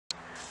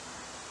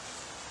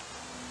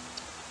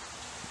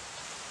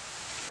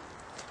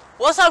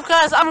What's up,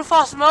 guys? I'm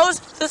Moofausa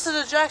Mows. This is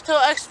a Jacto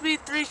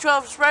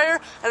XP312 sprayer,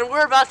 and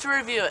we're about to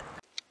review it.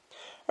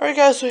 Alright,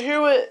 guys, so here's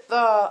what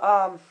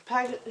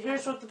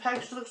the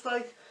package looks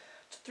like.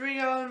 It's a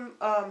 3-gallon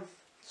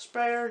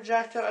sprayer,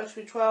 Jacto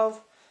XP12.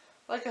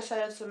 Like I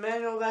said, it's a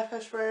manual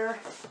backpack sprayer.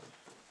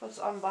 Let's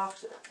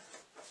unbox it.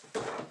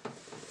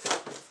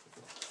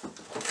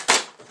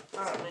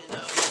 I don't need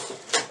those.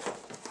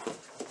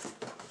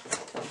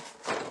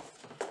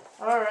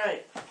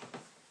 Alright.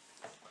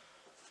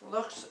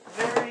 Looks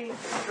very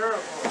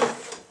durable.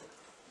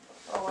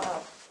 Oh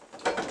wow.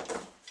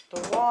 The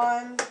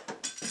wand.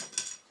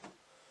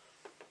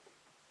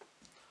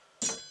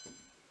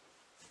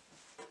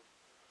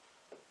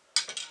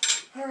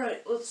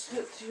 Alright, let's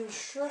get the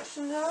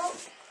instructions out.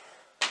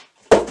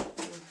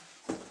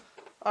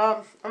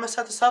 I'm gonna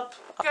set this up.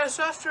 Okay,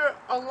 so after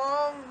a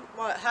long,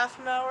 half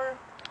an hour,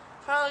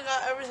 finally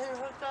got everything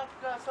hooked up,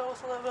 got it filled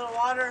with a little bit of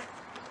water.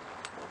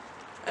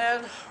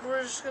 And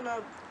we're just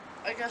gonna,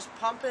 I guess,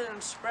 pump it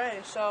and spray.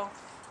 So,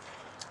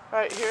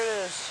 alright, here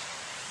it is.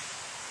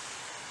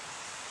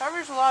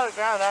 Covers a lot of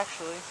ground,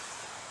 actually.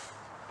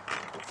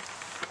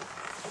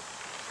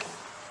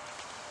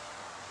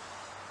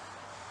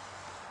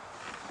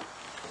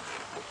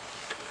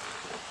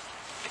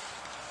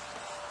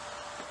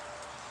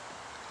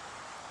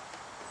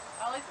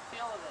 I like the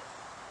feel of it.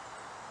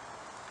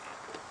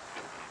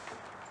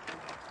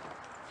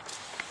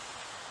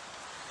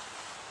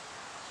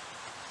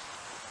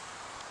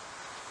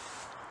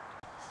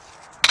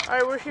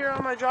 Alright, we're here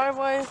on my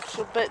driveway. It's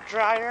a bit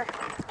drier.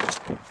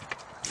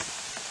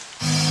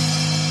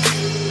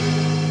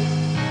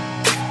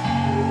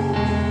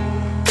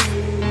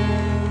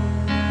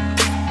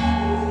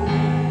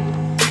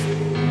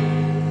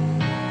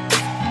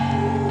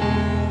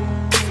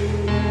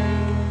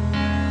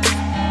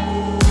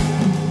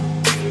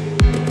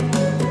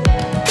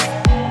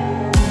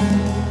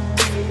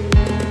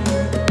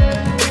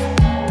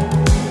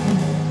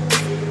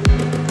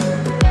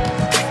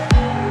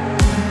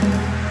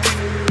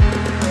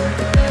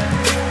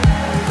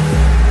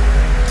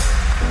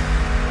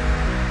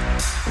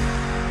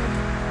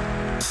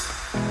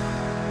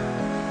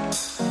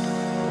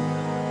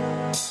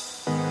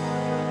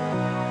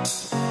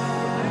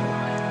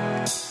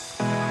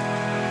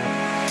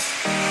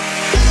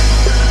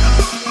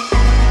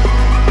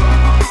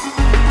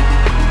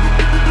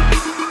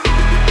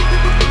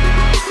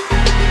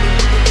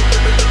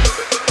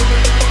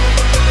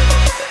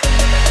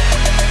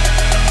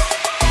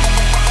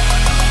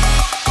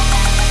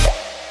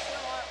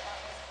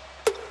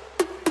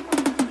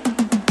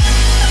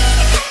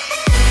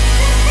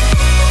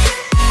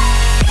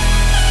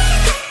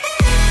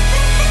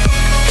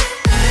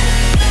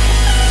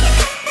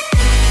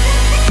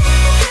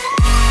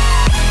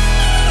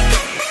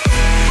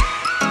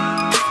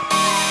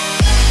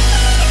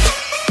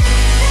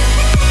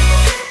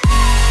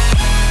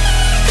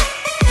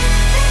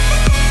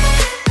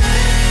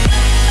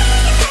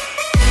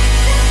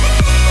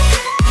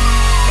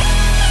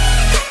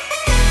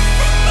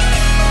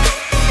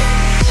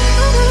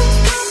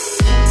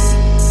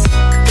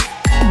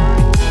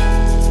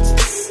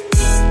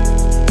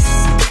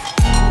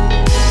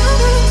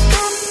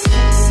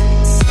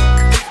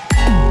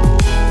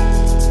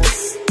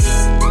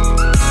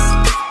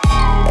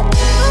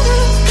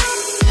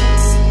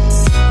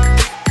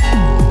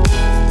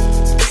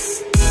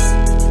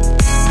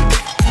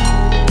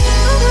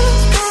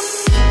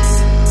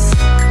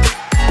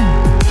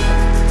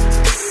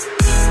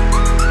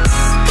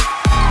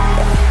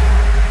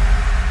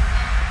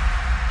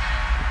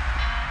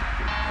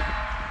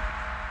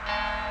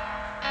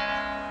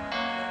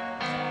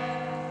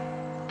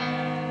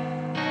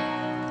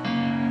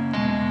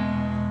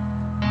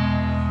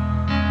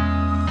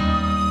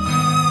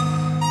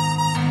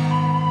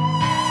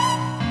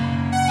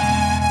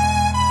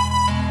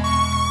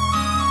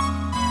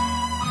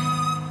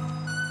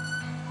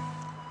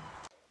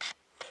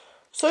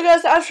 So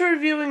guys, after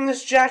reviewing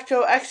this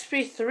Jacto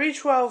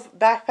XP312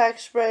 backpack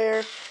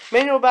sprayer,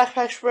 manual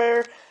backpack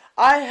sprayer,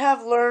 I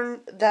have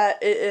learned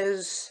that it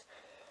is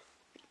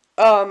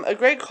a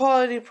great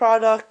quality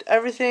product.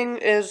 Everything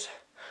is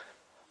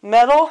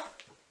metal.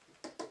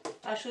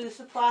 Actually, this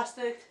is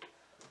plastic.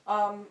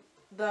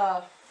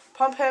 The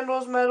pump handle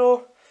is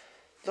metal.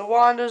 The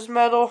wand is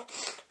metal.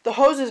 The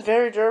hose is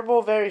very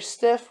durable, very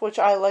stiff, which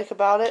I like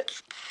about it.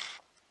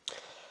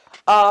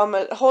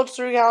 It holds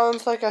 3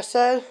 gallons, like I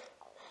said.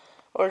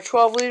 Or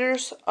 12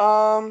 liters.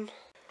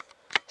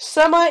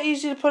 Semi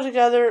easy to put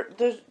together.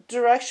 The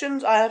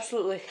directions I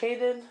absolutely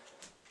hated.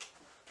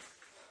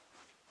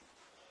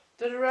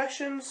 The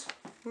directions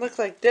look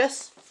like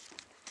this.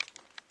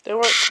 They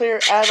weren't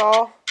clear at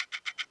all.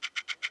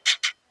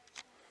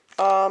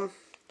 It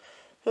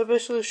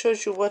basically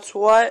shows you what's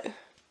what.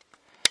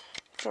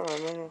 Tells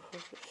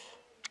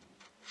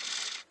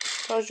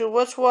you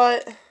what's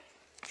what.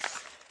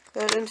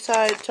 And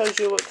inside tells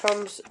you what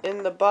comes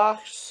in the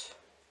box.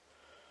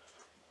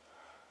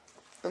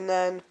 And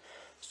then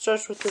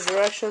starts with the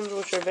directions,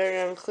 which are very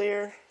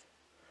unclear.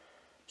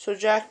 So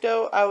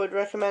Jacto, I would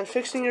recommend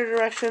fixing your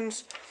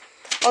directions.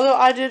 Although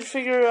I did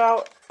figure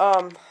out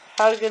how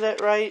to get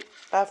it right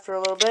after a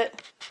little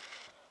bit.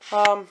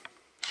 I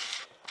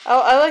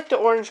like the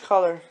orange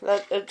color.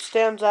 That it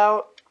stands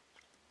out.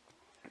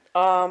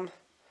 So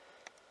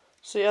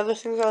the other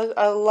things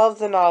I love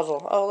the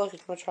nozzle. Oh, look,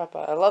 it's my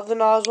tripod. I love the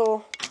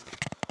nozzle.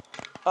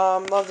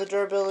 Love the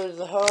durability of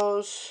the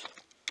hose.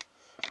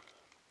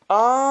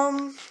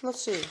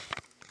 Let's see.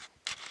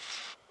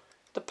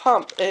 The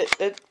pump.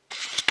 It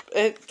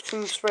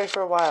can spray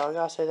for a while. I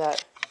gotta say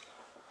that.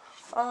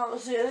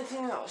 Let's see,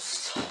 anything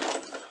else?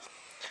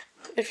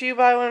 If you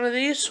buy one of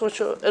these,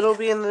 which it'll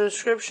be in the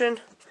description,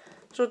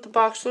 that's what the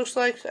box looks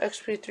like. The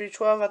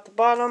XP312 at the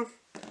bottom.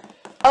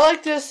 I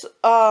like this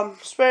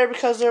sprayer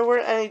because there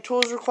weren't any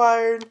tools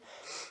required.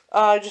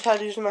 I just had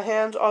to use my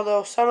hands.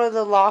 Although some of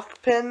the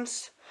lock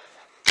pins,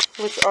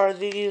 which are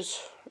these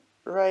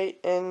right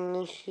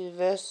in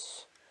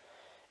this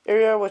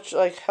area, which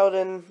like held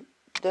in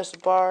this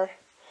bar,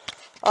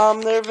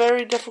 they're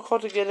very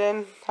difficult to get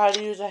in. How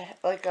to use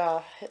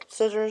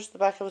scissors, the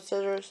back of the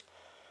scissors.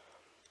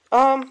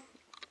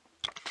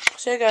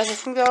 So yeah, guys, I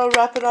think that'll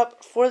wrap it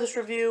up for this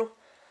review.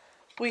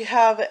 We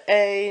have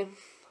a,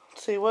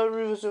 let's see, what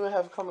reviews do we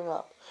have coming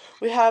up?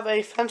 We have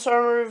a fence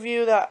armor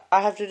review that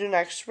I have to do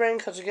next spring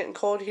because it's getting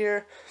cold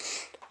here.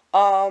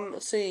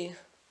 Let's see.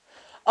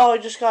 Oh, I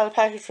just got a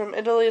package from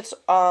Italy. It's,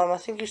 I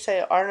think you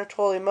say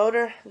Arnatoli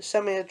Motor. They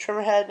sent me a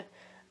trimmer head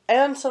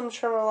and some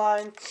trimmer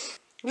line.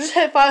 We just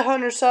hit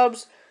 500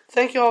 subs.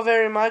 Thank you all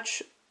very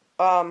much.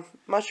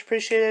 Much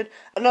appreciated.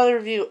 Another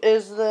review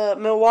is the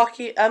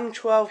Milwaukee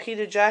M12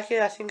 heated jacket.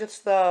 I think it's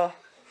the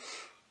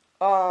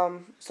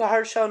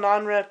hard shell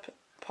non-rip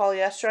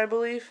polyester, I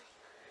believe.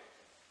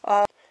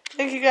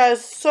 Thank you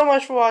guys so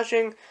much for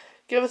watching.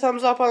 Give a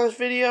thumbs up on this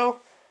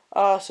video.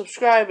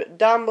 Subscribe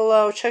down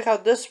below. Check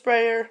out this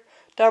sprayer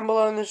down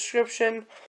below in the description.